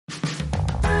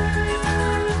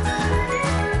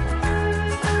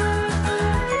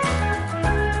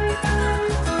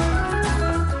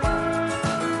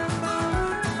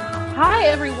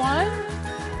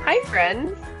Hi,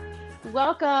 friends.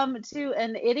 Welcome to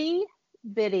an itty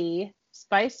bitty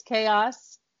Spice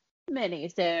Chaos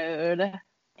mini-sode.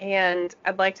 And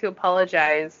I'd like to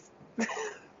apologize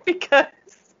because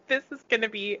this is going to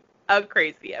be a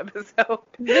crazy episode.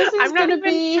 This is I'm not gonna even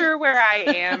be. sure where I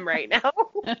am right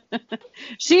now.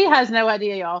 She has no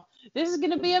idea, y'all. This is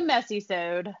gonna be a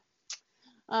messy-sode.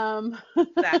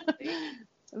 Exactly.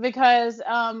 Because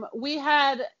we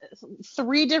had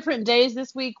 3 different days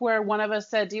this week where one of us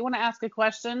said, "Do you want to ask a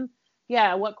question?"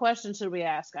 Yeah, what question should we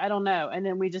ask? I don't know. And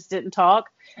then we just didn't talk.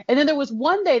 And then there was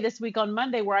one day this week on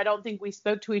Monday where I don't think we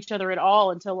spoke to each other at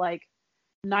all until like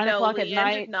 9 No, o'clock at Leanne did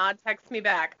night. not text me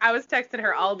back. I was texting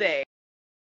her all day.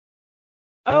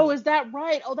 Oh, is that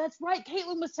right? Oh, that's right.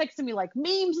 Caitlin was texting me like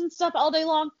memes and stuff all day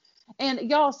long. And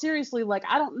y'all, seriously, like,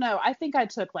 I don't know. I think I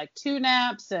took like 2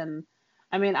 naps, and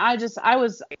I mean, I was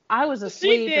She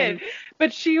asleep. did, And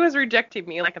but she was rejecting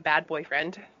me like a bad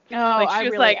boyfriend. oh, Like I she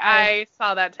was really, like, I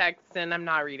saw that text and I'm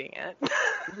not reading it.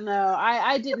 no,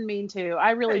 I didn't mean to.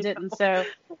 I really I didn't. know. So,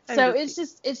 I'm so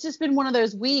just it's just been one of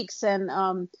those weeks.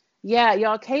 And yeah,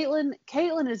 y'all,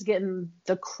 Caitlin is getting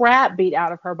the crap beat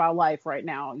out of her by life right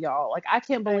now, y'all. Like, I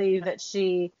can't I believe know. that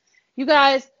you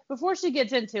guys, before she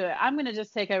gets into it, I'm gonna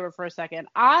just take over for a second.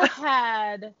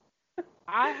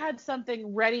 I had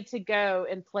something ready to go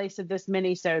in place of this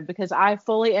mini-sode because I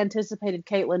fully anticipated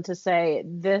Caitlin to say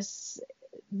this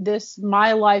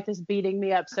my life is beating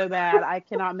me up so bad I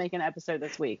cannot make an episode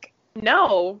this week.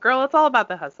 No, girl, it's all about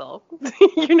the hustle.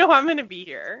 You know I'm gonna be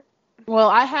here. Well,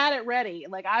 I had it ready.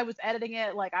 Like, I was editing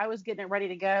it, like I was getting it ready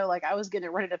to go, like I was getting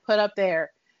it ready to put up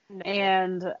there. No.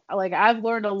 And like, I've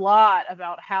learned a lot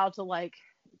about how to like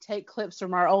take clips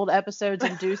from our old episodes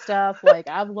and do stuff. Like,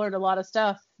 I've learned a lot of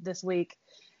stuff this week.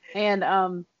 And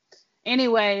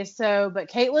anyway, but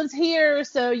Caitlin's here,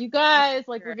 so you guys,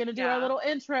 like, we're gonna do our Yeah. little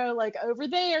intro. Like, over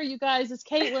there, you guys, is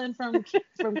Caitlin from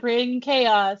Creating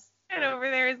Chaos. And over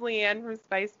there is Leanne from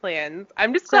Spice Plans.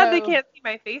 I'm just glad they So can't see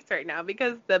my face right now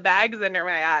because the bags under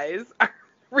my eyes are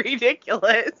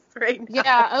ridiculous right now.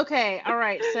 yeah, okay, all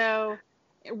right. So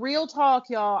real talk,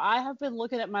 y'all. I have been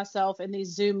looking at myself in these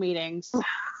Zoom meetings,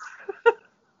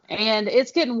 and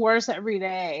it's getting worse every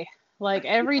day. Like,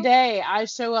 every day I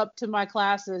show up to my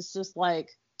classes just like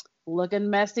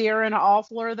looking messier and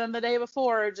awfuler than the day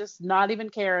before, just not even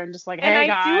caring, just like, And hey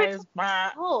I do it guys. to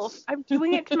myself. I'm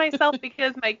doing it to myself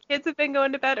because my kids have been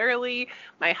going to bed early.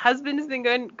 My husband's been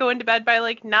going to bed by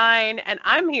like 9, and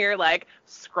I'm here like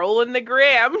scrolling the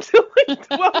gram till like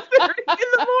 12:30 in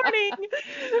the morning.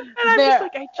 And I'm just there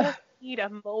like, I just need a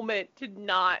moment to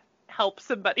not help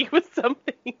somebody with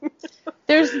something.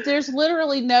 there's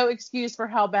literally no excuse for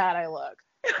how bad I look.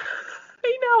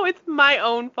 I know it's my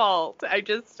own fault.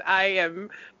 I am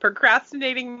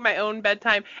procrastinating my own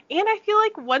bedtime. And I feel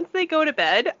like once they go to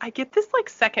bed, I get this like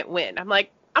second wind. I'm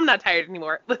like, I'm not tired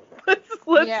anymore. Let's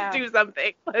Yeah. do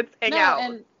something. Let's hang No, out.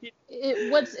 and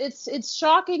it's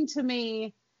shocking to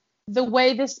me the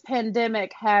way this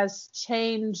pandemic has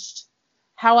changed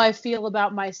how I feel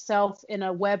about myself in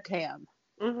a webcam.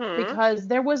 Mhm. Because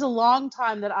there was a long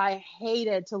time that I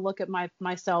hated to look at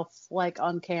myself like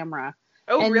on camera.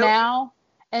 Oh, And really?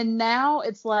 now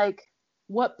it's like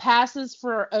what passes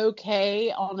for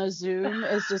okay on a Zoom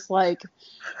is just like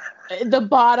the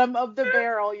bottom of the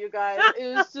barrel, you guys.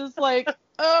 It was just like,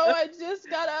 oh, I just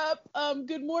got up.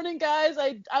 Good morning, guys.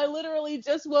 I literally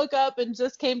just woke up and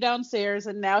just came downstairs,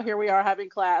 and now here we are having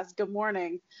class. Good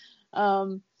morning.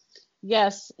 Um,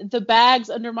 yes, the bags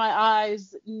under my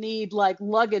eyes need like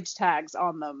luggage tags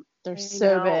on them. They're I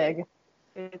so big. know.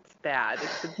 It's bad.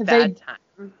 It's a bad They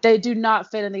time. they do not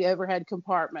fit in the overhead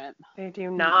compartment. They do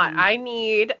not.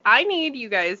 Mm-mm. I need you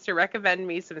guys to recommend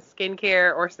me some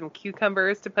skincare or some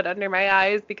cucumbers to put under my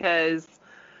eyes because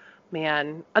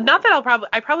man, not that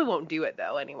I probably won't do it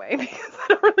though anyway because I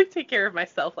don't really take care of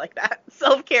myself like that.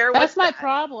 Self-care, That's what's my that?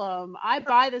 problem. I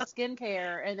buy the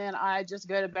skincare and then I just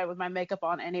go to bed with my makeup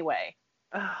on anyway.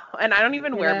 Oh, and I don't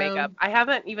even You wear know? makeup. I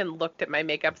haven't even looked at my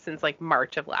makeup since like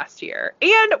March of last year.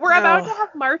 And we're about to Oh,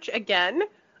 have March again.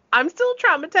 I'm still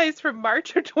traumatized from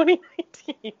March of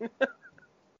 2019.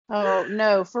 oh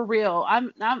no, for real.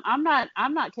 I'm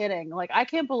not kidding. Like, I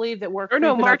can't believe that we're Or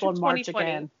no, creeping up March of on March 2020.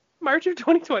 again. March of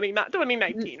 2020, not N-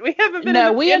 2019. We haven't been in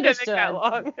no, the we pandemic that understood.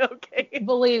 long. Okay.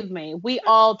 Believe me, we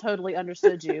all totally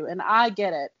understood you, and I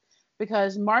get it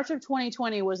because March of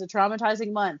 2020 was a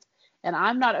traumatizing month, and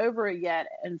I'm not over it yet.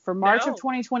 And for March of No.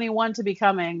 2021 to be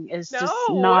coming is just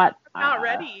No, not. I'm not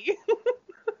ready.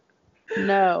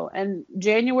 No, and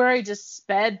January just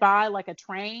sped by like a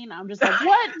train. I'm just like,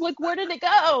 what? Like, where did it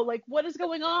go? Like, what is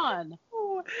going on?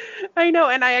 Oh, I know.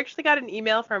 And I actually got an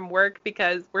email from work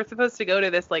because we're supposed to go to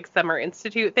this like summer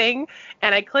institute thing.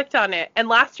 And I clicked on it. And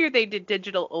last year they did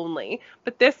digital only.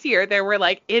 But this year there were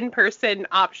like in-person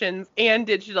options and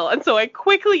digital. And so I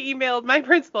quickly emailed my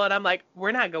principal and I'm like,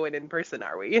 we're not going in person,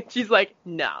 are we? And she's like,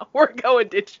 no, we're going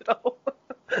digital.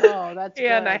 Oh, that's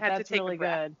good. And I had That's to take really a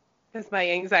breath. good. Because my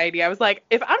anxiety, I was like,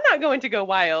 if I'm not going to go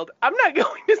wild, I'm not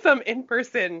going to some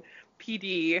in-person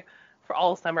PD for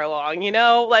all summer long, you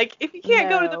know? Like, if you can't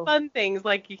go to the No. fun things,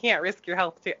 like, you can't risk your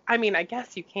health too. I mean, I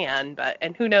guess you can, but,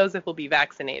 and who knows if we'll be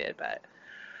vaccinated, but.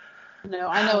 No,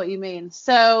 I know what you mean.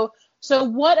 So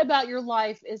what about your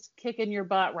life is kicking your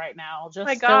butt right now? Oh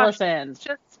my Just fill gosh, us in.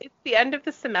 it's the end of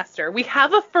the semester. We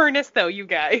have a furnace, though, you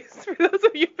guys, for those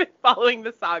of you who've been following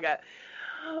the saga.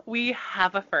 We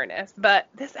have a furnace, but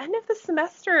this end of the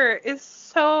semester is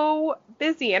so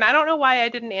busy, and I don't know why I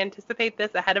didn't anticipate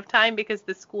this ahead of time because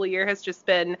the school year has just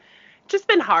been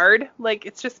hard. Like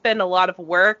it's just been a lot of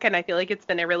work, and I feel like it's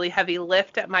been a really heavy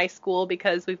lift at my school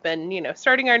because we've been,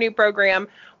 starting our new program,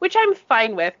 which I'm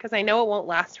fine with because I know it won't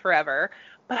last forever,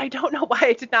 but I don't know why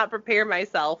I did not prepare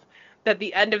myself that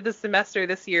the end of the semester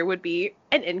this year would be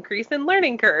an increase in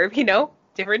learning curve,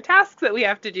 different tasks that we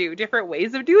have to do, different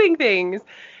ways of doing things.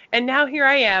 And now here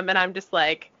I am, and I'm just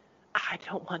like, I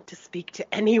don't want to speak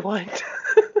to anyone.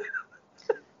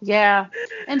 Yeah.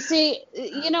 And see,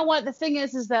 you know what? The thing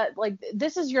is that like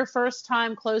this is your first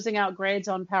time closing out grades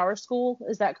on Power School.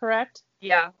 Is that correct?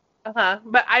 Yeah. Uh-huh.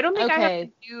 But I don't think I have to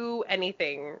Okay. do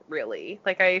anything really.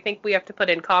 Like I think we have to put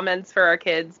in comments for our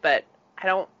kids, but I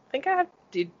don't think I have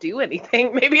to do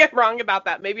anything. Maybe I'm wrong about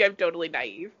that. Maybe I'm totally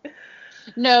naive.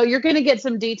 No, you're going to get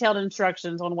some detailed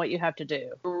instructions on what you have to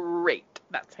do. Great.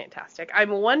 That's fantastic.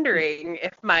 I'm wondering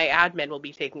if my admin will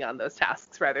be taking on those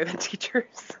tasks rather than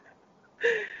teachers.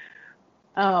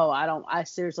 Oh, I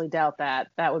seriously doubt that.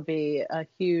 That would be a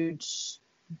huge,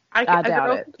 A I doubt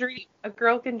girl it. can dream. A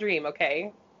girl can dream,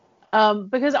 okay?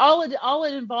 Because all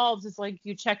it involves is like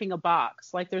you checking a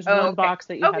box. Like there's Oh, one okay. box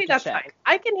that you Okay, have to that's fine. check.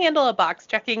 I can handle a box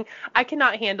checking. I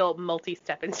cannot handle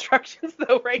multi-step instructions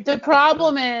though right The now.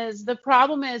 problem is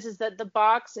that the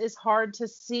box is hard to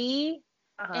see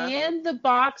Uh-huh. and the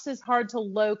box is hard to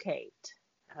locate.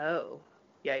 Oh,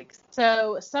 yikes.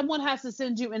 So someone has to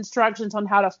send you instructions on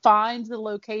how to find the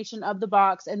location of the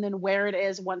box and then where it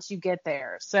is once you get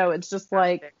there. So it's just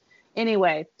like, Fantastic.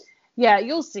 anyway, yeah,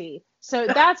 you'll see. So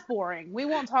that's boring. We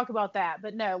won't talk about that.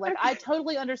 But no, like I Okay.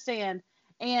 totally understand.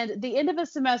 And the end of a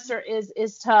semester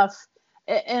is tough.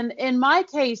 And in my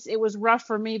case, it was rough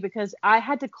for me because I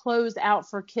had to close out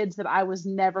for kids that I was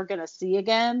never going to see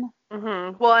again.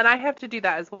 Well, and I have to do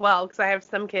that as well because I have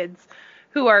some kids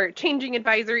who are changing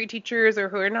advisory teachers or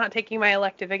who are not taking my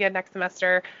elective again next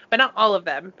semester, but not all of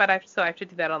them. But I have to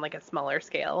do that on like a smaller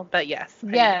scale. But yes,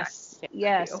 I Yes, understand that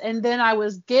yes. too. And then I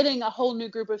was getting a whole new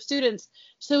group of students.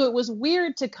 So it was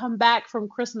weird to come back from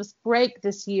Christmas break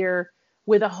this year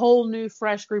with a whole new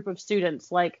fresh group of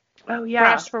students, like Oh yeah.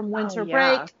 fresh from Oh winter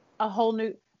yeah. break, a whole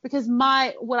new because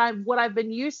my what I've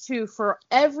been used to for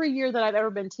every year that I've ever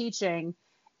been teaching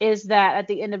is that at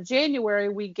the end of January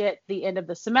we get the end of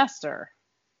the semester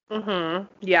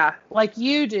Yeah. like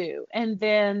you do. And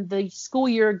then the school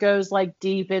year goes like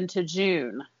deep into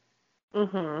June.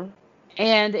 Mhm.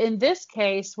 And in this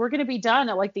case, we're going to be done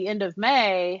at like the end of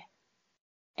May.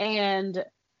 And,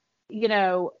 you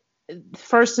know,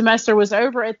 first semester was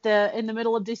over in the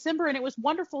middle of December and it was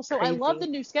wonderful. So I love Crazy.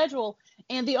 the new schedule.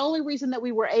 And the only reason that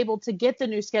we were able to get the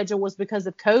new schedule was because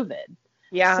of COVID.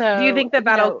 Yeah. Do you So, think that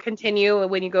that'll continue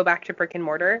when you go back to brick and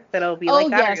mortar? That it'll be oh like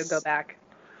that, or you'll go yes. back?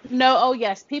 No, oh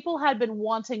yes. People had been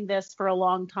wanting this for a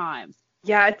long time.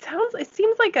 Yeah, it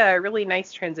seems like a really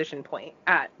nice transition point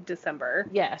at December.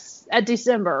 Yes, at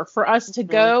December for us to Hmm.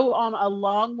 go on a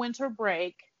long winter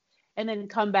break and then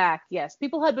come back. Yes,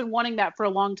 people had been wanting that for a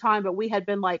long time, but we had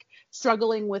been like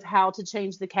struggling with how to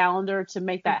change the calendar to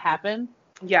make that happen.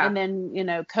 Yeah. And then,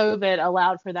 COVID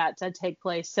allowed for that to take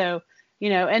place. So,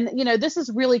 this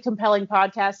is really compelling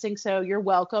podcasting. So you're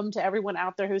welcome to everyone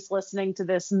out there who's listening to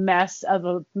this mess of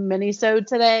a mini-sode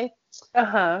today.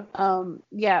 Uh-huh.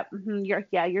 Yeah,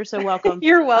 you're so welcome.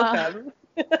 You're welcome.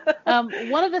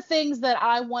 One of the things that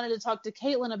I wanted to talk to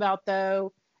Caitlin about,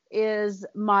 though, is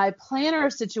my planner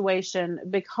situation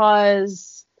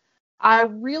because I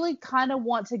really kind of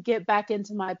want to get back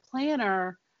into my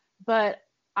planner, but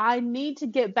I need to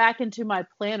get back into my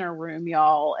planner room,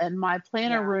 y'all. And my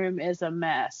planner Yeah. room is a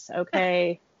mess,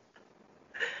 okay?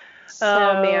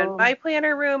 Oh man, So, my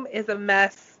planner room is a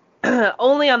mess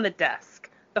only on the desk.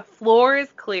 The floor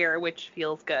is clear, which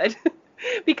feels good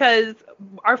because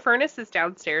our furnace is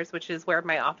downstairs, which is where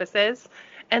my office is.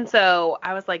 And so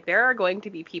I was like, there are going to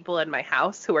be people in my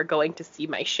house who are going to see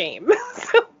my shame.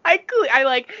 So I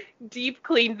like deep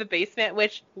cleaned the basement,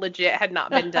 which legit had not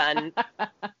been done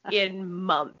in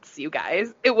months, you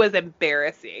guys. It was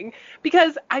embarrassing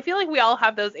because I feel like we all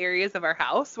have those areas of our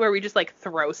house where we just like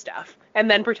throw stuff and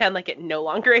then pretend like it no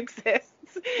longer exists.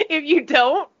 If you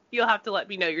don't, you'll have to let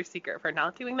me know your secret for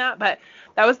not doing that. But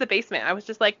that was the basement. I was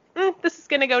just like, this is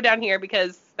going to go down here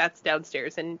because that's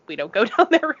downstairs and we don't go down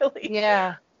there really.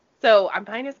 Yeah. So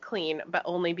mine is clean, but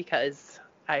only because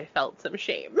I felt some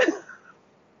shame.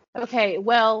 Okay,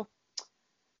 well,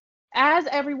 as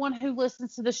everyone who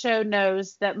listens to the show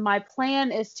knows, that my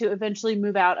plan is to eventually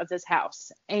move out of this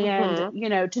house. And,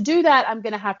 to do that, I'm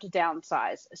going to have to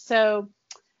downsize. So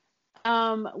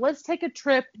let's take a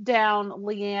trip down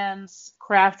Leanne's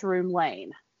craft room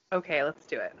lane. Okay, let's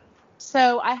do it.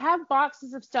 So I have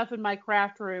boxes of stuff in my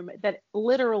craft room that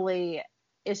literally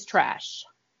is trash.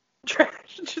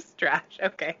 Trash, just trash.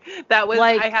 Okay. That was,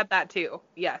 I had that too.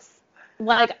 Yes.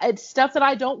 Like, it's stuff that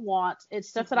I don't want. It's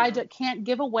stuff that I can't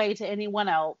give away to anyone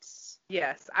else.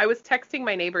 Yes. I was texting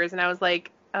my neighbors and I was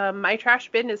like, my trash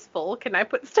bin is full. Can I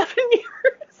put stuff in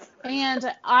yours?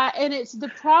 And it's, the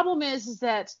problem is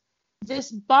that this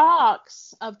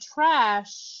box of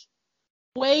trash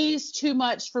weighs too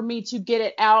much for me to get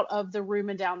it out of the room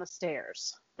and down the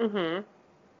stairs. Mm-hmm.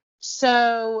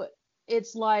 So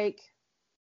it's like,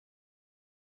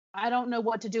 I don't know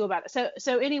what to do about it.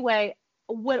 So anyway,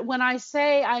 when I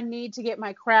say I need to get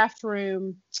my craft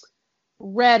room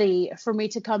ready for me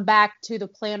to come back to the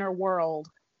planner world,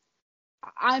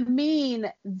 I mean,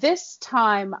 this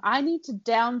time I need to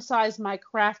downsize my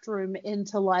craft room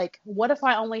into like, what if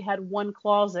I only had one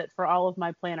closet for all of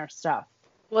my planner stuff?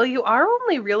 Well, you are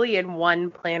only really in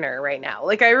one planner right now.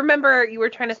 Like, I remember you were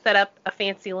trying to set up a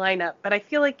fancy lineup, but I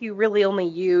feel like you really only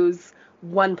use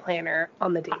one planner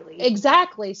on the daily.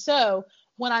 Exactly. So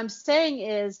what I'm saying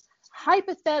is,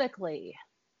 hypothetically,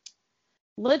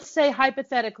 let's say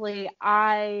hypothetically,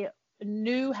 I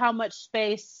knew how much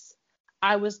space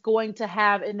I was going to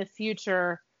have in the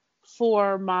future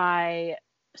for my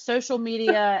social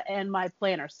media and my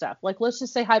planner stuff. Like, let's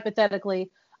just say hypothetically,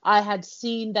 I had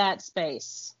seen that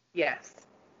space. Yes.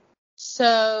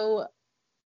 So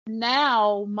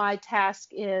now my task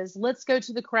is, let's go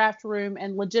to the craft room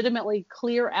and legitimately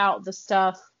clear out the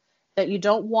stuff that you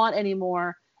don't want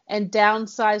anymore and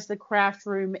downsize the craft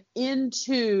room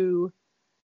into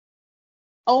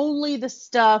only the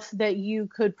stuff that you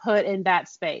could put in that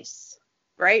space.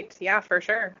 Right. Yeah, for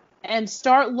sure. And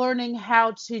start learning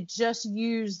how to just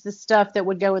use the stuff that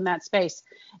would go in that space.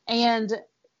 And,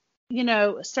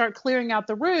 start clearing out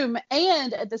the room.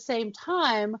 And at the same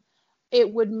time,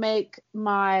 it would make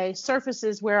my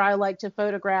surfaces where I like to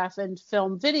photograph and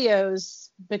film videos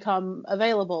become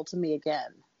available to me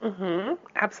again. Mm-hmm.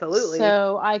 Absolutely.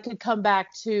 So I could come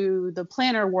back to the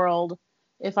planner world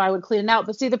if I would clean it out.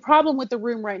 But see, the problem with the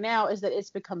room right now is that it's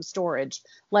become storage.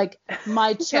 Like,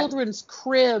 my children's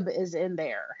crib is in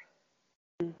there.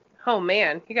 Oh,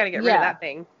 man. You got to get rid of that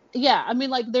thing. Yeah. I mean,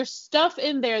 like, there's stuff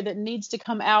in there that needs to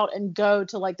come out and go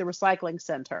to, like, the recycling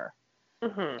center.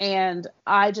 Mm-hmm. And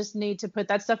I just need to put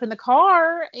that stuff in the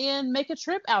car and make a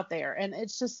trip out there. And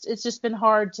it's just been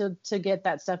hard to get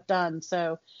that stuff done.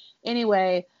 So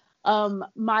anyway,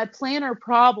 my planner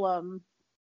problem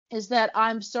is that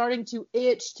I'm starting to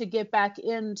itch to get back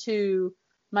into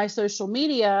my social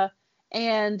media.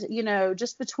 And,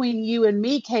 just between you and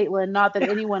me, Caitlin, not that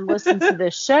anyone listens to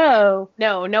this show.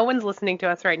 No one's listening to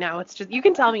us right now. It's just, you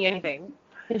can tell me anything.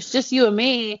 It's just you and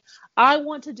me. I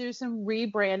want to do some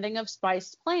rebranding of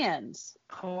Spiced Plans.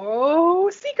 Oh,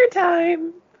 secret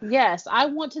time. Yes, I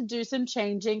want to do some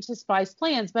changing to Spiced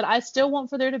Plans, but I still want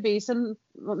for there to be some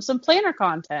planner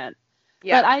content.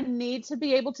 Yeah. But I need to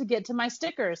be able to get to my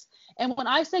stickers. And when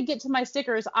I say get to my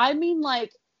stickers, I mean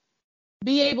like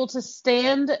be able to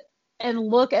stand and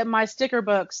look at my sticker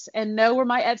books and know where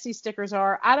my Etsy stickers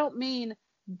are. I don't mean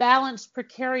balance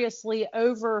precariously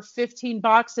over 15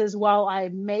 boxes while I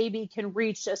maybe can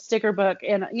reach a sticker book.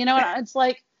 And, it's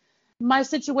like my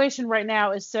situation right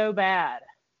now is so bad.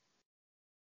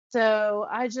 So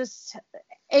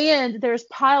and there's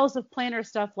piles of planner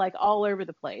stuff like all over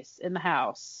the place in the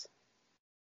house.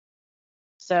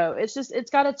 So it's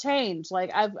got to change.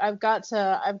 Like I've got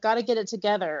to get it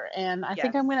together. And I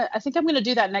think I'm going to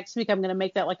do that next week. I'm going to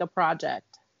make that like a project.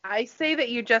 I say that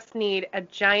you just need a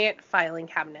giant filing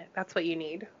cabinet. That's what you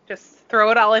need. Just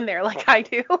throw it all in there like I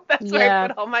do. That's where I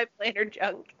put all my planner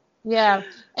junk. Yeah.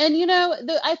 And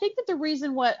I think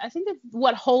that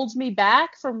what holds me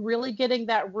back from really getting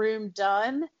that room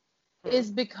done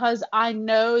is because I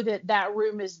know that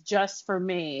room is just for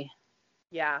me.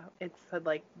 Yeah, it's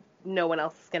like no one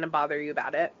else is going to bother you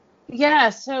about it. Yeah,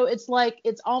 so it's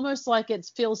almost like it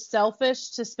feels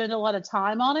selfish to spend a lot of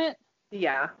time on it.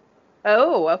 Yeah.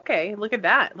 Oh, okay. Look at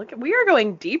that. We are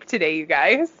going deep today, you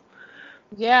guys.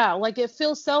 Yeah, like it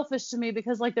feels selfish to me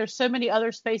because like there's so many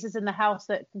other spaces in the house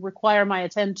that require my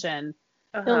attention.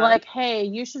 They're Uh-huh. like, hey,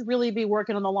 you should really be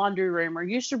working on the laundry room, or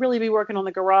you should really be working on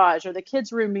the garage, or the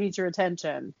kids' room needs your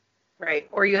attention. Right.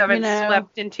 Or you You haven't know?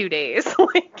 slept in 2 days.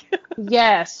 Like,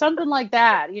 Yeah, something like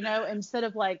that, instead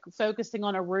of like focusing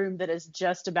on a room that is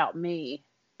just about me.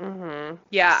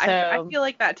 Yeah, I So, feel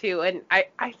like that too. And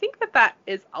I think that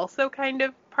is also kind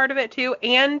of part of it too.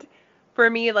 And for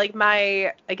me, like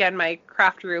my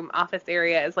craft room office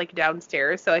area is like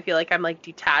downstairs. So I feel like I'm like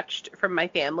detached from my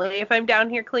family if I'm down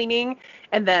here cleaning.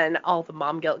 And then all the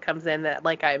mom guilt comes in that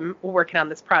like I'm working on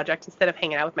this project instead of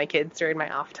hanging out with my kids during my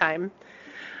off time.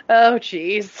 Oh,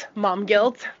 geez. Mom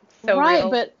guilt. So right, real.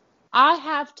 but I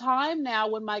have time now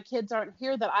when my kids aren't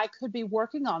here that I could be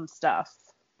working on stuff.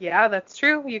 Yeah, that's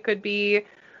true. You could be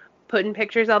putting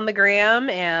pictures on the gram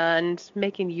and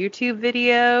making YouTube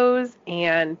videos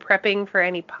and prepping for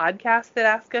any podcasts that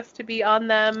ask us to be on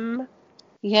them.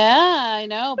 Yeah, I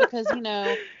know, because,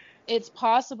 it's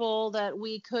possible that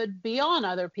we could be on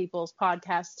other people's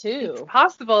podcasts It's too.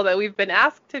 possible that we've been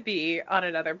asked to be on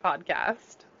another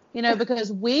podcast.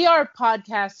 Because we are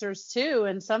podcasters too,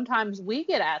 and sometimes we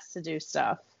get asked to do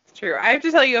stuff. It's true. I have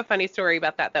to tell you a funny story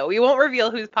about that, though. We won't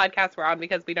reveal whose podcast we're on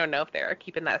because we don't know if they're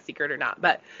keeping that a secret or not.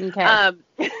 But, Okay.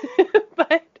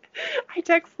 but I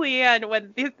text Leanne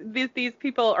when these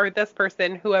people or this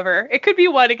person, whoever, it could be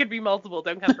one, it could be multiple.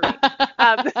 Don't come for me.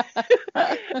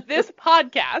 Um, this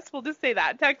podcast, we'll just say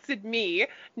that, texted me,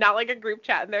 not like a group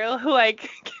chat, and they're like,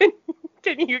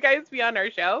 can you guys be on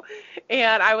our show?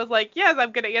 And I was like, yes,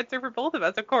 I'm going to answer for both of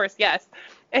us. Of course, yes.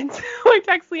 And so I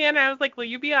texted Leanne and I was like, will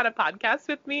you be on a podcast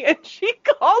with me? And she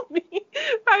called me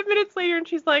 5 minutes later and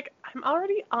she's like, I'm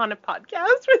already on a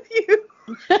podcast with you.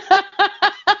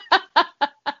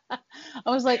 I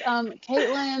was like,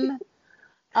 Caitlin,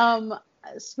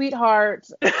 sweetheart,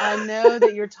 I know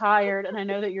that you're tired and I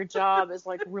know that your job is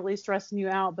like really stressing you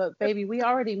out, but baby, we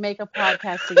already make a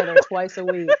podcast together twice a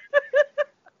week.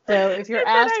 So if you're And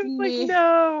then I was asking like, me,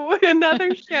 no,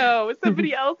 another show,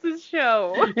 somebody else's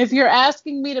show. if you're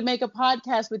asking me to make a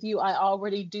podcast with you, I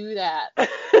already do that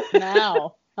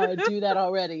now. I do that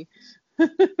already.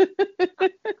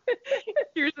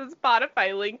 Here's a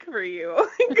Spotify link for you.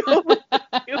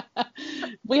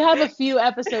 We have a few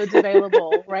eepisodes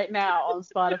available right now on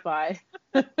Spotify.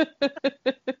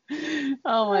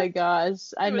 Oh my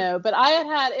gosh, I know. But I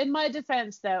had, in my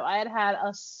defense though, I had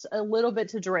a little bit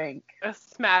to drink. A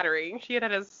smattering. She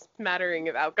had a smattering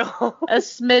of alcohol. A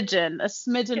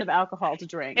smidgen of alcohol to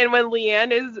drink. And when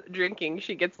Leanne is drinking,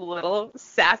 she gets a little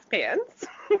sass pants.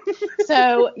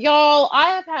 So, y'all,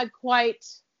 I have had quite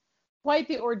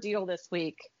the ordeal this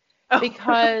week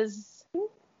because,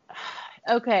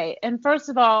 okay, and first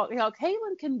of all,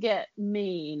 Caitlin can get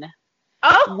mean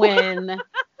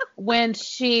when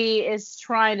she is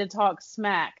trying to talk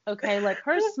smack. Okay, like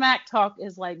her smack talk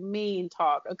is like mean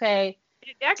talk. Okay.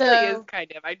 It actually is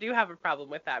kind of. I do have a problem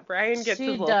with that. Brian gets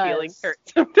his little feelings hurt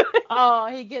sometimes. Oh,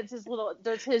 he gets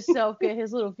does himself get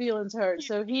his little feelings hurt.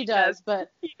 So he does.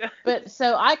 But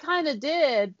so I kind of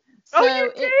did. So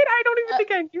you did? I don't even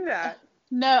think I knew that.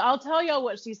 No, I'll tell y'all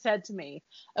what she said to me.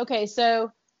 Okay,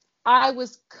 so I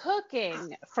was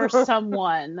cooking for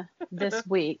someone this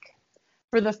week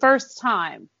for the first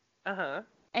time. Uh-huh.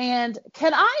 And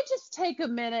can I just take a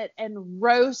minute and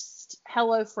roast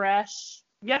HelloFresh?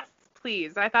 Yes,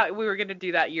 please. I thought we were going to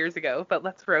do that years ago, but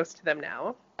let's roast them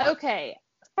now. Okay.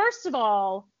 First of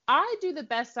all, I do the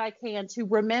best I can to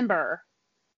remember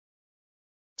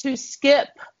to skip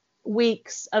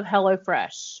weeks of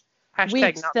HelloFresh.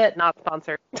 Hashtag not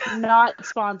sponsored. Not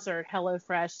sponsored,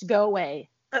 HelloFresh. Go away.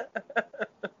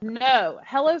 No,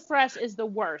 HelloFresh is the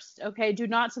worst. Okay, do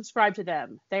not subscribe to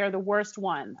them. They are the worst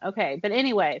one. Okay, but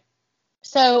anyway,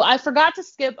 so I forgot to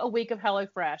skip a week of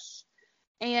HelloFresh.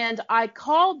 And I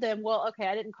called them. Well, okay,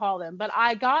 I didn't call them, but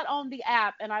I got on the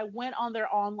app and I went on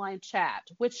their online chat,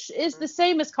 which is the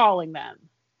same as calling them.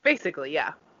 Basically,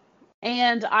 yeah.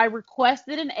 And I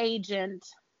requested an agent,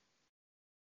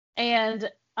 and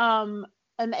an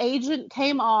agent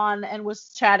came on and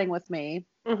was chatting with me.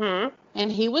 Mm-hmm.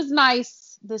 And he was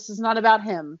nice. This is not about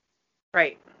him.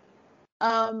 Right.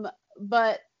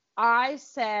 But I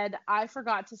said I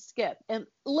forgot to skip. And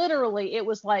literally, it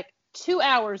was like 2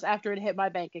 hours after it hit my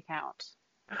bank account.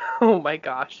 Oh my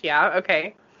gosh. Yeah.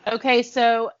 Okay. Okay.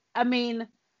 So, I mean,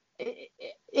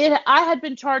 I had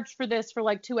been charged for this for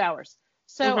like 2 hours.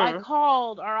 So I Mhm.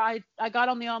 called, or I got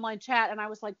on the online chat, and I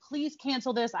was like, please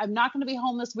cancel this. I'm not going to be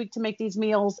home this week to make these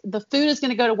meals. The food is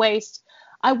going to go to waste.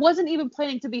 I wasn't even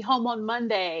planning to be home on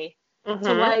Monday to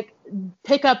Mhm. like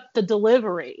pick up the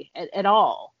delivery at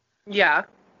all. Yeah.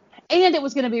 And it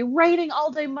was going to be raining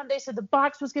all day Monday, so the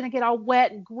box was going to get all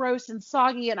wet and gross and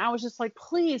soggy. And I was just like,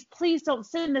 please, please don't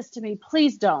send this to me.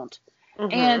 Please don't.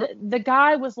 Mhm. And the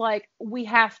guy was like, we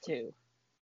have to.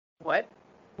 What?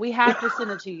 We have to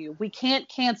send it to you. We can't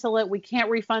cancel it. We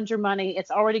can't refund your money. It's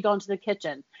already gone to the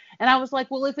kitchen. And I was like,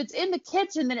 well, if it's in the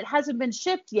kitchen, then it hasn't been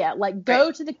shipped yet. Like, Right.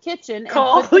 go to the kitchen and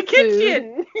Call put the the food,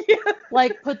 kitchen. Yeah.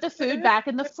 like, put the food back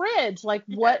in the fridge. Like,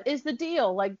 what Yes. is the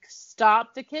deal? Like,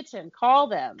 stop the kitchen. Call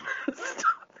them.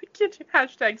 Stop the kitchen.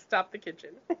 Hashtag stop the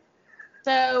kitchen.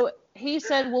 So he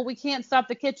said, well, we can't stop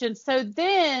the kitchen. So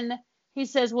then he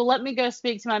says, well, let me go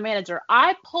speak to my manager.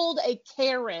 I pulled a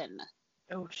Karen.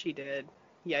 Oh, she did.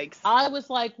 Yikes. I was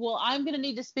like, well, I'm going to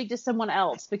need to speak to someone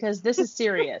else because this is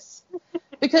serious.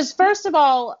 Because first of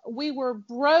all, we were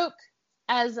broke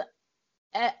as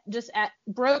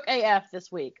broke AF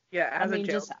this week. Yeah, as a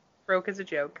joke. Broke as a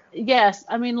joke. Yes.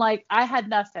 I mean, like, I had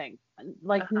nothing,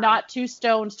 like Uh-huh. not 2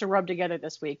 stones to rub together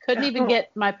this week. Couldn't even get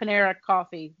my Panera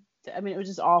coffee. I mean, it was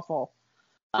just awful.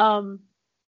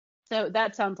 So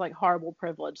that sounds like horrible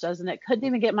privilege, doesn't it? Couldn't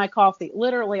even get my coffee.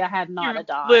 Literally, I had not You a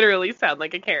dime. literally sound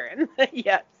like a Karen.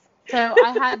 Yes. So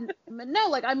I had no,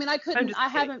 like, I mean, I couldn't. just I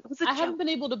kidding. haven't. It was a I haven't joke. been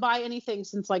able to buy anything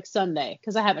since like Sunday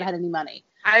because I haven't had any money.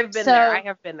 I've been So- there. I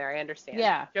have been there. I understand.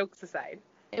 Yeah. Jokes aside.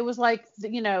 It was like,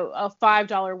 you know, a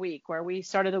 $5 week where we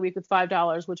started the week with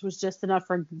 $5, which was just enough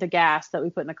for the gas that we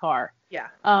put in the car. Yeah.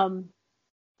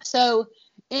 So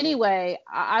anyway,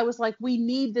 I was like, we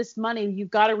need this money. You've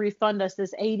got to refund us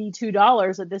this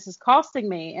 $82 that this is costing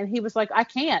me. And he was like, I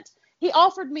can't. He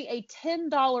offered me a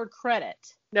 $10 credit.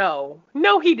 No.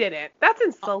 No, he didn't. That's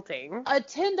insulting. A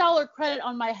 $10 credit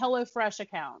on my HelloFresh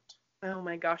account. Oh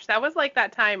my gosh. That was like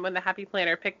that time when the Happy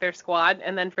Planner picked their squad,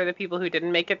 and then for the people who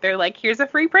didn't make it, they're like, here's a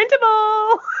free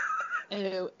printable.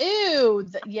 Ew.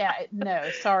 Yeah, no,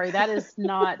 sorry. That is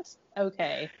not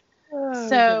okay. Oh,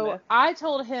 So goodness. I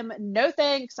told him, no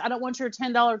thanks. I don't want your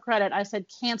 $10 credit. I said,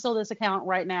 cancel this account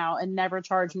right now and never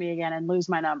charge me again and lose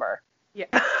my number. Yeah.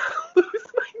 Lose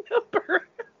my number.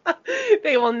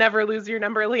 They will never lose your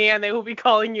number, Leanne. They will be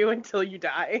calling you until you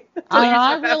die. Until you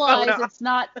I shut that phone realize off. it's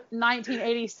not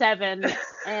 1987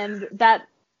 and that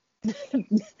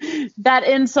that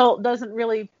insult doesn't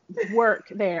really work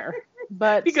there.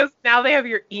 But Because now they have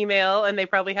your email, and they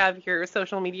probably have your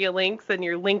social media links and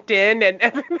your LinkedIn,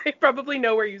 and they probably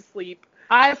know where you sleep.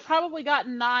 I've probably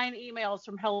gotten 9 emails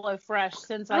from HelloFresh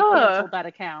since I Ugh. canceled that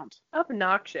account.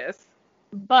 Obnoxious.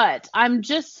 But I'm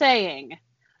just saying,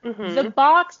 Mm-hmm. the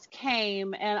box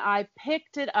came and I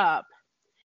picked it up,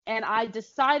 and I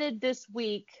decided this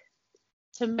week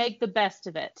to make the best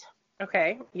of it.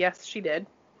 Okay. Yes, she did.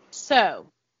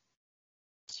 So,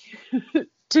 She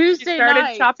Tuesday started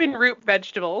night. chopping root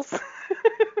vegetables.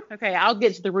 Okay, I'll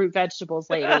get to the root vegetables,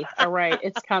 lady. All right,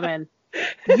 it's coming.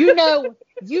 You know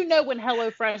when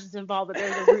HelloFresh is involved that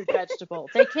there's a root vegetable.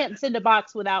 They can't send a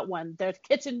box without one. The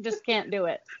kitchen just can't do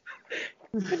it.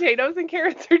 Potatoes and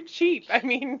carrots are cheap. I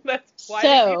mean, that's why.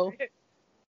 So-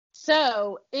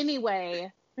 So,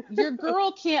 anyway, your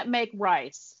girl can't make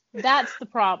rice. That's the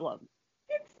problem.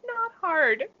 It's not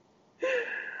hard.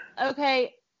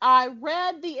 Okay, I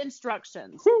read the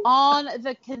instructions on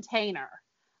the container.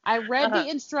 I read the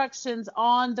instructions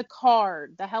on the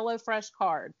card, the HelloFresh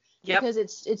card. Yep. Because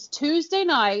it's Tuesday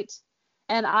night,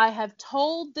 and I have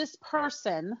told this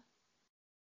person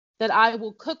that I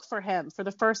will cook for him for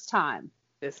the first time.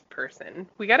 This person.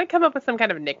 We got to come up with some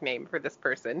kind of nickname for this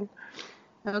person.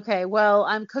 Okay, well,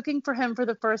 I'm cooking for him for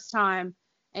the first time,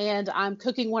 and I'm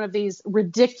cooking one of these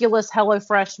ridiculous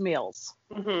HelloFresh meals.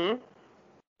 Mm-hmm.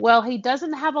 Well, he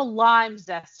doesn't have a lime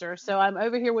zester, so I'm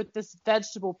over here with this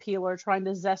vegetable peeler trying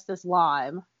to zest this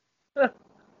lime.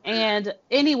 And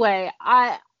anyway,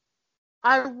 I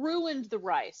ruined the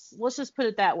rice. Let's just put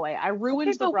it that way. I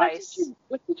ruined the rice.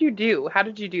 What did you do? How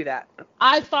did you do that?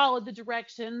 I followed the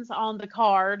directions on the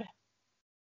card.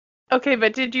 Okay,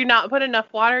 but did you not put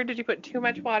enough water? Did you put too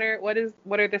much water? What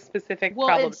are the specific Well,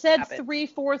 problems? it said that happen?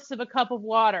 3/4 of a cup of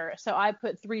water, so I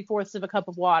put 3/4 of a cup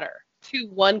of water To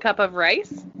 1 cup of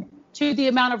rice? to the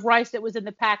amount of rice that was in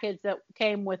the package that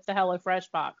came with the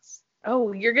HelloFresh box.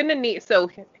 Oh, you're gonna need. So,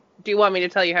 do you want me to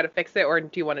tell you how to fix it, or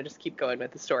do you want to just keep going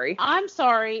with the story? I'm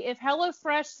sorry, if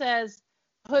HelloFresh says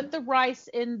put the rice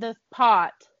in the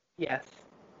pot Yes.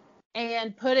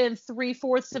 and put in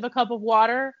 3/4 of a cup of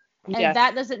water, and Yes.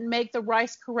 that doesn't make the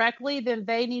rice correctly, then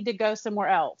they need to go somewhere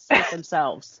else with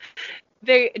themselves.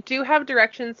 They do have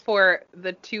directions for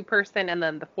the 2-person and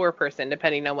then the 4-person,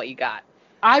 depending on what you got.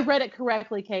 I read it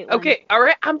correctly, Caitlin. Okay, all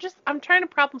right. I'm trying to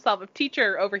problem solve. A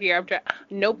teacher over here. I'm trying.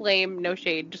 No blame, no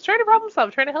shade. Just trying to problem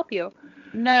solve. Trying to help you.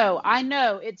 No, I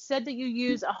know. It said that you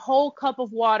use a whole cup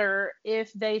of water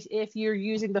if you're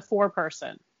using the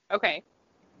 4-person. Okay.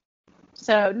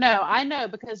 So no, I know,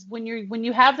 because when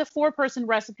you have the 4-person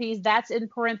recipes, that's in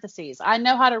parentheses. I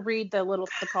know how to read the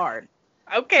card.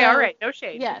 Okay, So, all right. No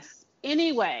shade. Yes.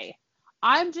 Anyway,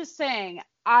 I'm just saying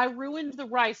I ruined the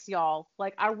rice, y'all.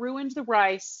 Like, I ruined the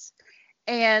rice.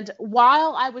 And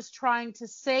while I was trying to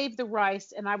save the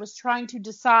rice and I was trying to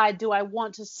decide, do I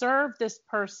want to serve this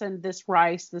person this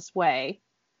rice this way?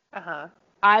 Uh-huh.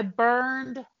 I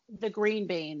burned the green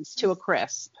beans to a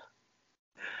crisp.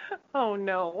 Oh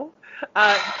no.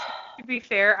 To be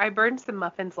fair, I burned some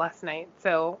muffins last night,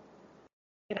 so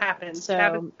it happens. So, it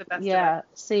happens to the best yeah, of us.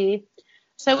 see.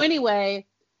 So anyway,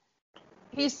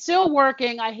 he's still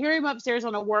working. I hear him upstairs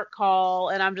on a work call,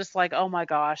 and I'm just like, oh my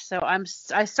gosh. So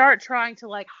I start trying to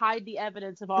like hide the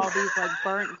evidence of all these like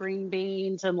burnt green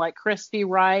beans and like crispy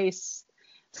rice.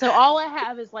 So all I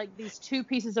have is like these 2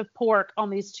 pieces of pork on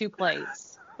these 2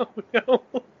 plates. Oh no.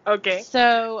 Okay.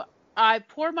 So I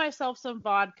poured myself some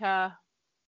vodka,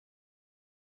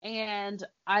 and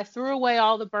I threw away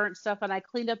all the burnt stuff, and I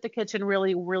cleaned up the kitchen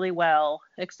really, really well,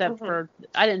 except for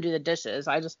I didn't do the dishes.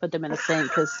 I just put them in a sink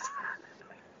because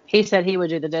he said he would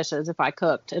do the dishes if I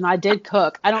cooked, and I did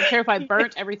cook. I don't care if I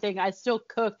burnt everything. I still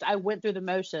cooked. I went through the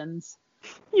motions.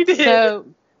 You did. So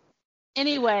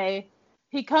anyway,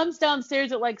 he comes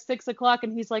downstairs at like 6 o'clock,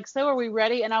 and he's like, so are we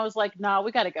ready? And I was like, nah,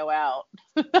 we got to go out.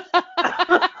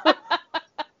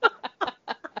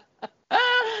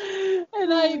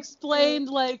 And I explained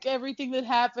like everything that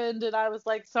happened, and I was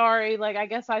like, sorry, like I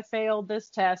guess I failed this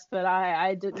test, but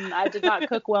I did not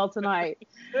cook well tonight.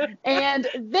 And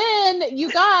then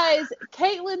you guys,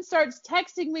 Caitlin starts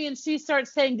texting me, and she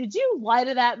starts saying, did you lie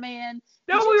to that man?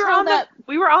 No,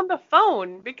 we were on the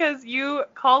phone because you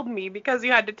called me because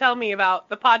you had to tell me about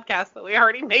the podcast that we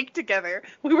already make together.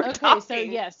 We were talking. So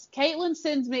yes, Caitlin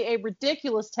sends me a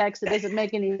ridiculous text that doesn't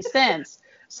make any sense.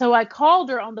 So I called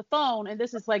her on the phone, and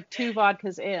this is like 2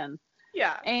 vodkas in.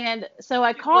 Yeah. And so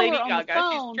I call Lady her on Gaga. the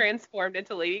phone. She's transformed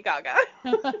into Lady Gaga.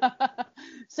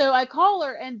 So I call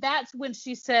her, and that's when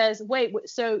she says, wait,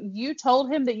 so you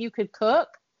told him that you could cook?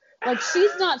 Like,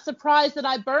 she's not surprised that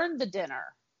I burned the dinner.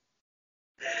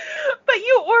 But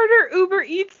you order Uber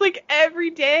Eats like every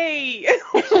day.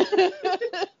 That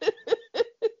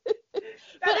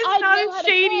is not a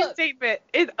shady statement.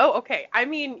 Okay. I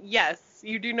mean, yes,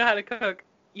 you do know how to cook.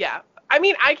 Yeah. I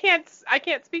mean, I can't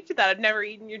speak to that. I've never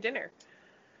eaten your dinner.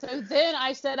 So then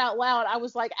I said out loud, I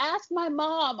was like, ask my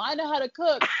mom. I know how to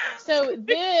cook. So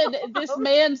then this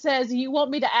man says, you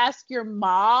want me to ask your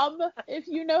mom if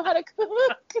you know how to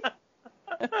cook?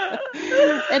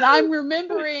 And I'm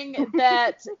remembering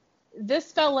that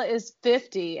this fella is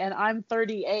 50 and I'm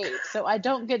 38. So I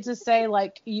don't get to say,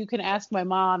 like, you can ask my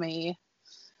mommy.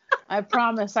 I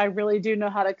promise I really do know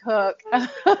how to cook.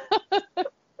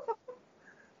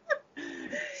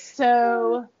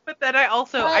 So, but then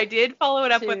I did follow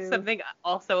it up with something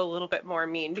also a little bit more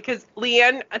mean, because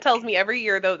Leanne tells me every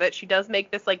year though that she does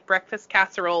make this like breakfast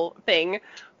casserole thing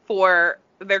for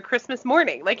their Christmas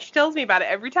morning. Like, she tells me about it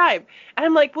every time, and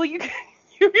I'm like, well, you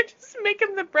could just make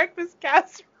them the breakfast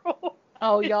casserole.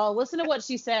 Oh, y'all, listen to what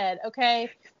she said.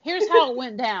 Okay, here's how it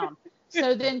went down.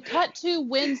 So then cut to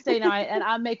Wednesday night, and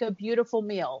I make a beautiful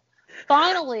meal.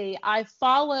 Finally, I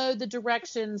follow the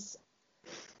directions.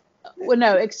 Well,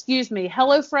 no, excuse me.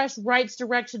 HelloFresh writes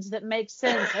directions that make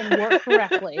sense and work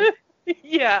correctly.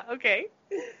 Yeah, okay.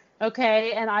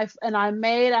 Okay, and I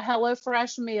made a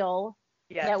HelloFresh meal.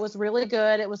 Yes. That was really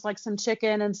good. It was like some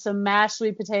chicken and some mashed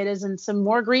sweet potatoes and some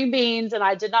more green beans, and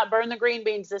I did not burn the green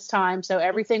beans this time, so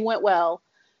everything went well.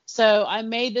 So I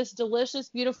made this delicious,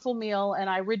 beautiful meal, and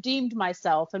I redeemed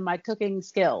myself and my cooking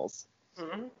skills.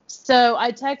 Mm-hmm. So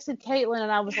I texted Caitlin,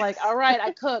 and I was like, all right,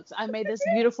 I cooked. I made this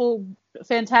beautiful,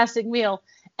 fantastic meal.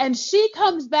 And she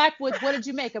comes back with, what did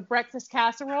you make, a breakfast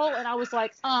casserole? And I was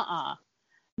like,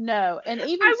 no. And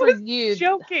even I was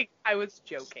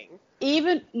joking.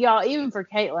 Even for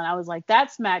Caitlin, I was like,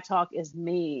 that smack talk is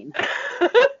mean.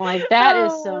 Like, that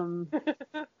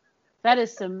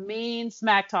is some mean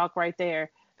smack talk right there.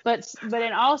 But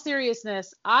in all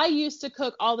seriousness, I used to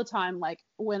cook all the time, like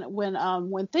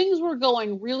when things were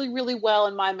going really, really well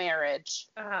in my marriage.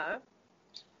 Uh-huh.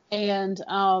 And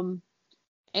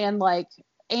like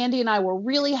Andy and I were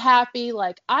really happy.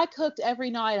 Like, I cooked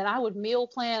every night, and I would meal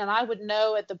plan, and I would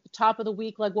know at the top of the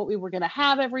week, like, what we were going to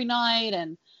have every night.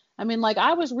 And I mean, like,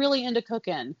 I was really into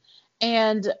cooking.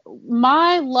 And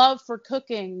my love for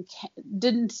cooking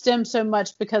didn't stem so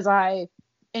much because I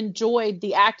enjoyed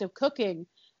the act of cooking,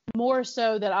 more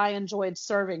so that I enjoyed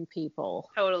serving people.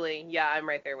 Totally. Yeah, I'm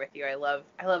right there with you. I love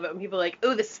it when people are like,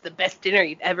 "Oh, this is the best dinner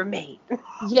you've ever made."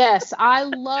 Yes, I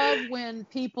love when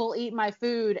people eat my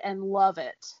food and love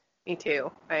it. Me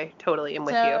too. I totally am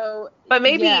with you. So, But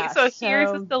maybe, yeah, so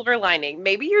here's the silver lining.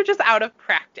 Maybe you're just out of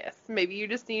practice. Maybe you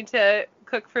just need to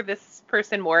cook for this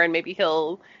person more, and maybe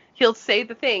he'll say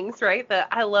the things, right? That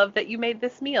I love that you made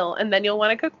this meal, and then you'll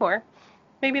want to cook more.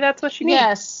 Maybe that's what you need.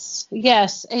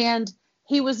 Yes. And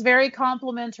he was very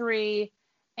complimentary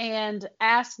and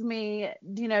asked me,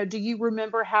 do you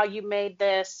remember how you made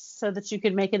this so that you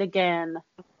could make it again?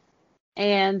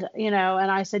 And, and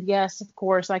I said, yes, of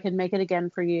course, I can make it again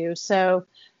for you. So,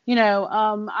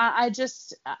 I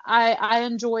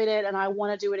enjoyed it, and I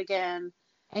want to do it again.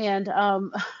 And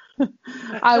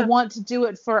I want to do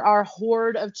it for our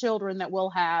horde of children that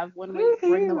we'll have when we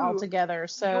bring them all together.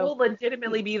 So you'll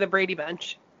legitimately be the Brady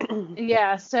Bunch.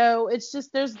 Yeah, so it's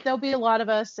just there'll be a lot of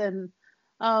us, and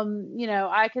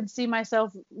I could see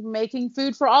myself making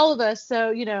food for all of us. So,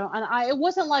 and it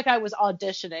wasn't like I was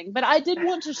auditioning, but I did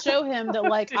want to show him that,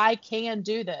 like, I can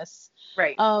do this.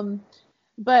 Right.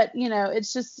 But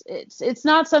it's just it's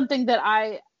not something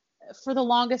that for the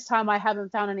longest time, I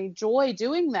haven't found any joy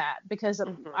doing that because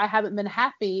I haven't been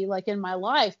happy, like, in my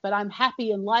life, but I'm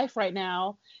happy in life right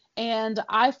now, and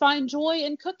I find joy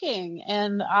in cooking,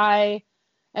 and I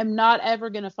am not ever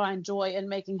going to find joy in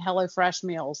making HelloFresh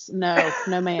meals. No,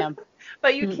 ma'am.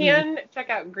 But you can check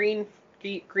out Green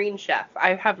Chef.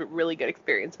 I have a really good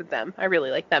experience with them. I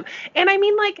really like them. And I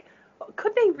mean, like,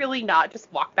 could they really not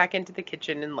just walk back into the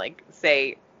kitchen and, like,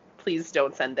 say, please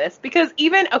don't send this? Because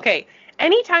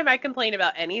anytime I complain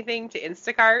about anything to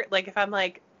Instacart, like, if I'm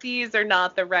like, these are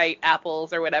not the right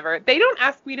apples or whatever, they don't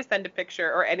ask me to send a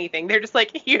picture or anything. They're just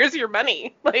like, here's your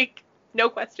money. Like, no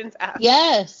questions asked.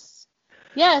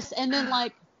 Yes, and then,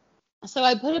 like, so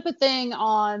I put up a thing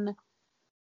on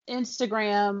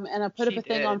Instagram, and I put up a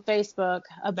thing on Facebook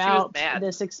about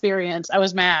this experience. I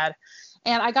was mad.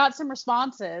 And I got some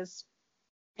responses,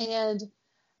 and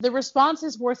the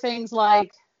responses were things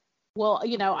like, well,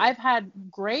 I've had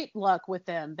great luck with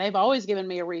them. They've always given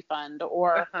me a refund,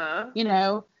 or,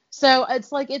 so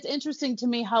it's like, it's interesting to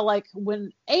me how, like,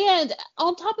 and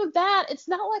on top of that, it's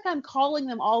not like I'm calling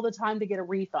them all the time to get a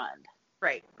refund.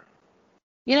 Right.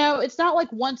 It's not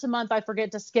like once a month I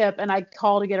forget to skip and I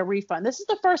call to get a refund. This is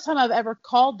the first time I've ever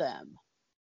called them.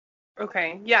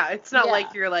 Okay. Yeah. It's not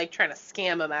like you're, like, trying to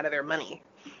scam them out of their money.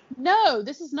 No,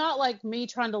 this is not like me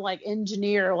trying to, like,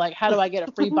 engineer, like, how do I get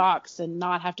a free box and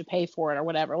not have to pay for it or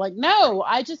whatever. Like, no,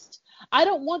 I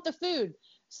don't want the food.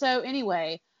 So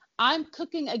anyway, I'm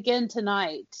cooking again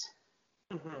tonight.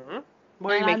 Mm-hmm.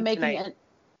 What are you making tonight?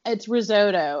 It's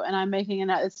risotto, and I'm making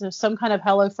it's some kind of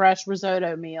HelloFresh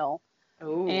risotto meal.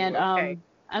 Ooh, and okay.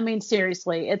 I mean,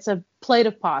 seriously, it's a plate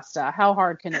of pasta. How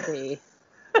hard can it be?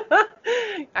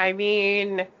 I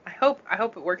mean, I hope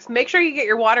it works. Make sure you get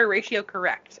your water ratio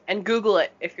correct, and Google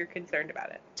it if you're concerned about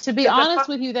it. To be honest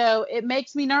with you, though, it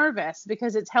makes me nervous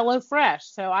because it's HelloFresh.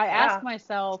 So I ask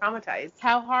myself, traumatized.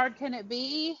 How hard can it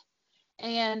be?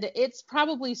 And it's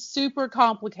probably super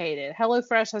complicated.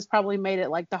 HelloFresh has probably made it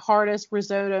like the hardest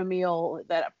risotto meal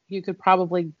that you could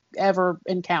probably ever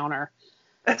encounter.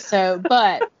 So,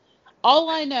 but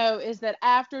all I know is that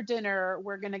after dinner,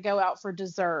 we're going to go out for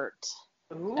dessert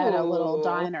at a little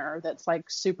diner that's, like,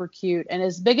 super cute and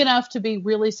is big enough to be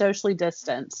really socially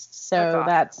distanced. So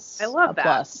that's I love that.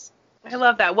 Plus. I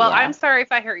love that. Well, I'm sorry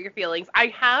if I hurt your feelings.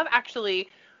 I have actually,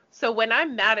 so when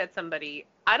I'm mad at somebody,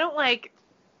 I don't, like,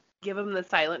 give them the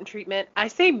silent treatment. I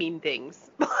say mean things.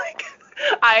 Like,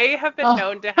 I have been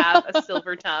known to have a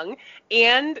silver tongue,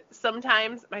 and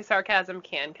sometimes my sarcasm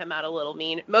can come out a little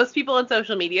mean. Most people on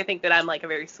social media think that I'm, like, a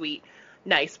very sweet,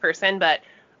 nice person, but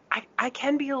I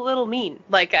can be a little mean.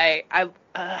 Like, I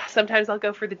sometimes I'll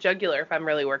go for the jugular if I'm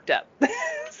really worked up.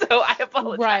 So I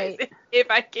apologize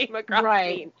if I came across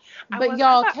mean. But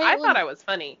y'all, I thought I was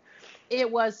funny.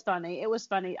 It was funny.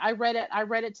 I read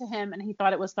it to him, and he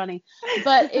thought it was funny,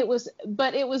 but it was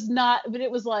not, but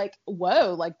it was like,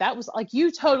 whoa, like, that was like,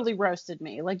 you totally roasted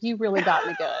me. Like, you really got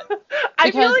me good.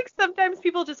 I feel like sometimes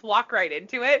people just walk right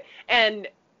into it, and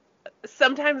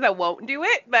sometimes I won't do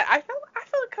it, but I felt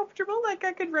comfortable. Like,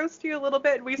 I could roast you a little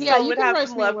bit, and we still would have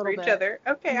some love for each other.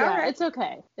 Okay. Yeah, all right. It's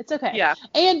okay. Yeah.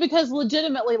 And because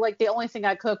legitimately, like, the only thing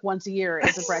I cook once a year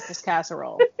is a breakfast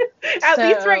casserole. At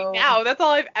least right So, now, that's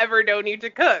all I've ever known you to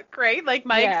cook, right? Like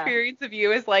my yeah, experience of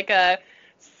you is like a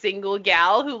single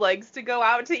gal who likes to go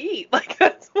out to eat. Like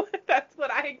that's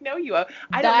what I know you of.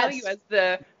 I don't know you that's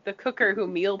as the cooker who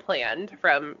meal planned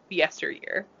from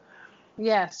yesteryear.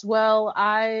 yes. Well,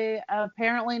 I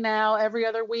apparently now every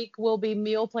other week will be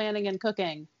meal planning and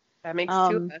cooking. That makes two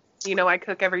of Um, us. You know I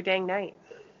cook every dang night.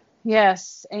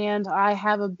 yes, and I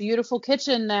have a beautiful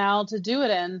kitchen now to do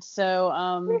it in. So,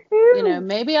 Woohoo!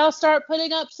 maybe I'll start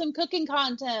putting up some cooking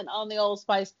content on the Old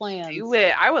Spice Do plans.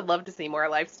 it. I would love to see more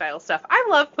lifestyle stuff. I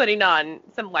love putting on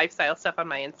some lifestyle stuff on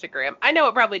my Instagram. I know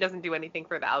it probably doesn't do anything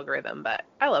for the algorithm, but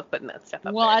I love putting that stuff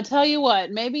up Well, there. I tell you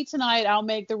what, maybe tonight I'll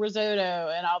make the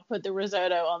risotto and I'll put the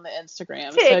risotto on the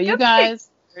Instagram. So Take you a guys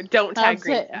picture. Don't have tag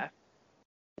Green to, Chef.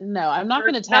 no, I'm not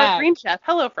Or going to not tag. Green Chef,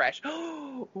 HelloFresh.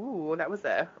 Ooh, that was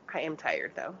a. I am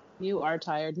tired though. You are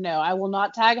tired. No, I will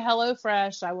not tag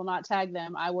HelloFresh. I will not tag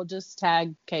them. I will just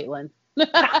tag Caitlin.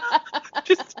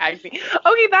 Just tag me.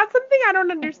 Okay, that's something I don't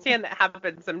understand that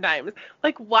happens sometimes.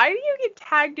 Like, why do you get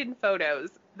tagged in photos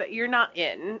that you're not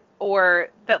in or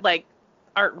that like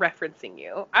aren't referencing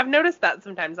you? I've noticed that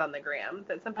sometimes on the gram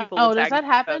that some people will Oh, does tag me that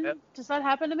in photos. happen? Does that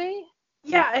happen to me?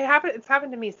 Yeah, it happened. It's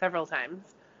happened to me several times.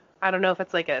 I don't know if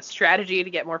it's like a strategy to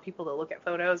get more people to look at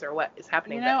photos or what is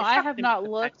happening, but it's I happened have to me not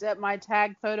sometimes. looked at my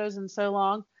tagged photos in so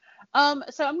long.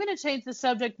 So I'm going to change the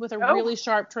subject with a Oh, really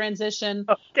sharp transition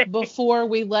okay. before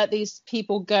we let these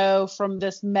people go from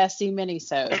this messy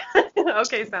mini-sode.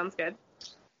 Okay, sounds good.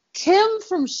 Kim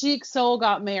from Chic Soul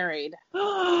got married.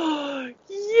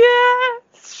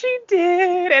 Yes, she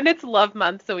did. And it's love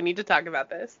month, so we need to talk about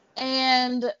this.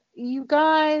 And you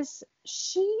guys,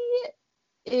 she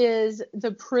is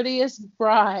the prettiest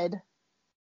bride.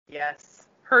 Yes.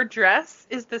 Her dress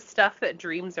is the stuff that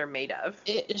dreams are made of.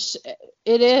 It,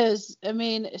 it is. I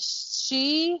mean,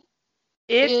 she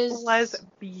It was is,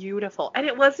 beautiful. And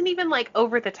it wasn't even like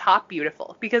over the top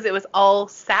beautiful because it was all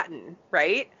satin,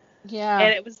 right? yeah,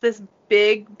 And it was this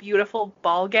big, beautiful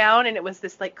ball gown, and it was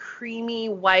this like creamy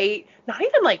white, not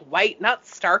even like white, not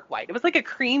stark white. It was like a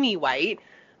creamy white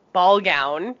ball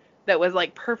gown that was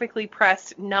like perfectly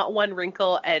pressed, not one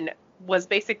wrinkle, and was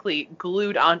basically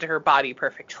glued onto her body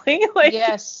perfectly. Like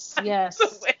yes, I yes.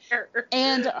 swear.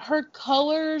 And her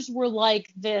colors were like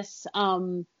this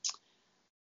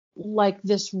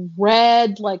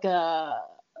red, like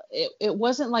it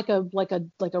wasn't like a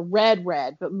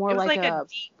red, but more It was like like a a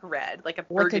deep red, like a like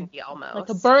a burgundy like a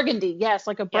almost. burgundy, yes, Yeah.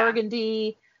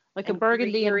 like a And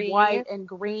burgundy and greenery. white and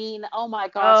green. Oh my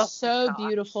gosh, Oh my so gosh.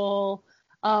 beautiful.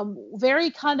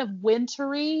 Very kind of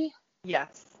wintry,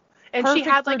 Yes. And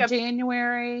perfect for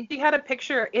January. she had a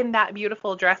picture in that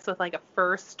beautiful dress with like a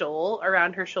fur stole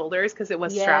around her shoulders because it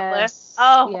was strapless. Yes,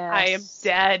 Oh, I am yes.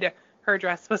 dead. Her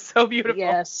dress was so beautiful.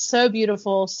 Yes, so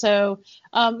beautiful. So,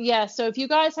 yeah, so if you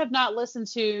guys have not listened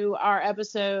to our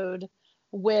episode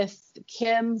with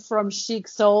Kim from Chic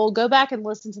Soul, go back and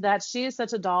listen to that. She is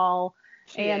such a doll,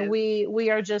 She and is. we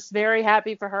are just very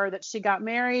happy for her that she got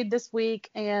married this week,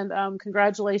 and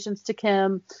congratulations to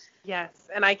Kim. Yes,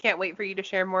 and I can't wait for you to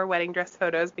share more wedding dress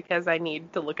photos because I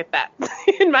need to look at that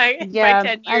in my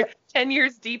Yeah, 10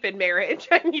 years deep in marriage.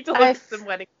 I need to look I at some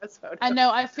wedding dress I photos.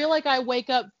 know I feel like I wake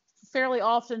up fairly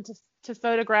often to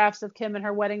photographs of Kim in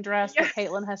her wedding dress that Yes,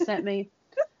 Caitlin has sent me.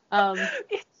 Um,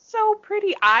 it's so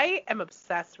pretty. I am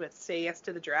obsessed with Say Yes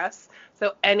to the Dress.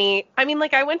 So I mean,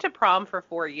 like I went to prom for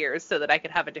 4 years so that I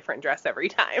could have a different dress every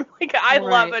time. Like I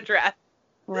love right, a dress.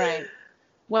 right.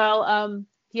 Well,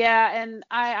 yeah, and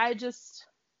I just,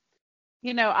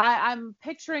 I'm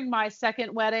picturing my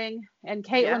second wedding, and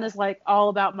Caitlin Yeah. is like all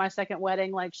about my second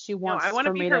wedding. Like she No, I wants want to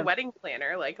for be me her to, wedding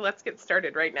planner. Like, let's get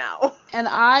started right now. and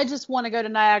I just want to go to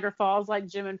Niagara Falls like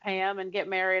Jim and Pam and get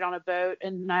married on a boat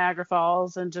in Niagara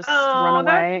Falls and just run Oh, that's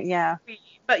away. Yeah. sweet.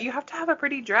 But you have to have a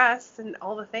pretty dress and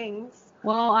all the things.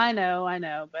 Well, I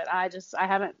know, but I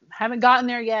haven't gotten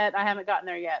there yet. I haven't gotten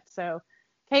there yet. So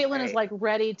Caitlin is Right. like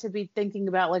ready to be thinking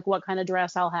about like what kind of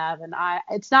dress I'll have, and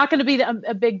it's not going to be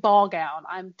a big ball gown.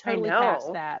 I'm I totally past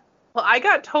know. that. Well, I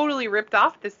got totally ripped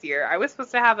off this year. I was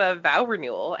supposed to have a vow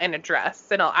renewal and a dress,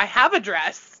 and I have a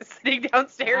dress sitting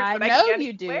downstairs I that I know can't you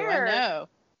even do. I wear. know.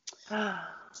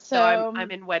 So I'm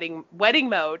So in wedding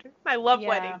mode. I love yeah,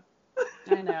 weddings.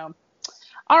 I know.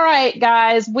 All right,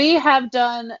 guys, we have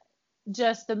done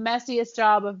just the messiest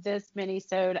job of this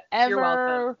mini-sode You're welcome.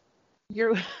 ever.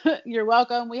 You're you're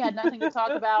welcome. We had nothing to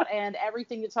talk about and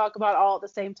everything to talk about all at the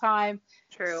same time.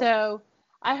 True. So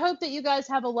I hope that you guys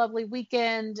have a lovely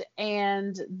weekend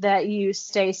and that you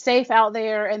stay safe out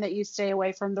there and that you stay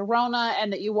away from the Rona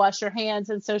and that you wash your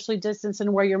hands and socially distance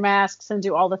and wear your masks and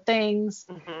do all the things.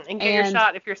 And get your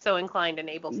shot if you're so inclined and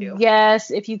able to.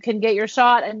 Yes, if you can get your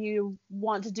shot and you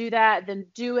want to do that, then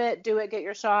do it, get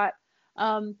your shot.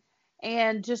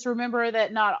 And just remember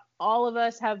that not all of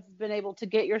us have been able to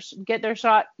get their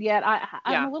shot yet.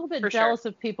 I'm a little bit jealous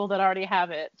of people that already have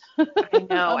it. I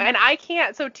know, and I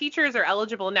can't. So teachers are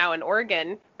eligible now in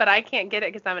Oregon, but I can't get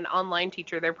it because I'm an online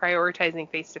teacher. They're prioritizing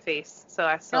face-to-face, so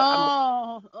I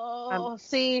still.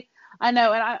 See, I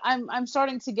know, and I'm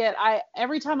starting to get.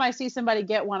 Every time I see somebody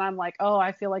get one, I'm like, oh,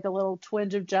 I feel like a little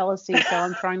twinge of jealousy. So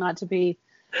I'm trying not to be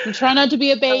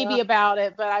a baby about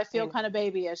it, but I feel kind of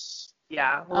babyish.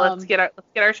 Yeah, well, let's get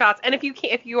our shots. And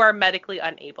if you are medically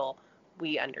unable,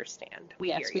 we understand.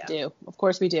 We do. Of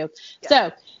course we do. Yes.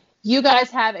 So, you guys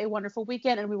have a wonderful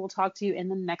weekend, and we will talk to you in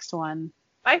the next one.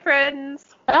 Bye, friends.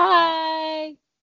 Bye.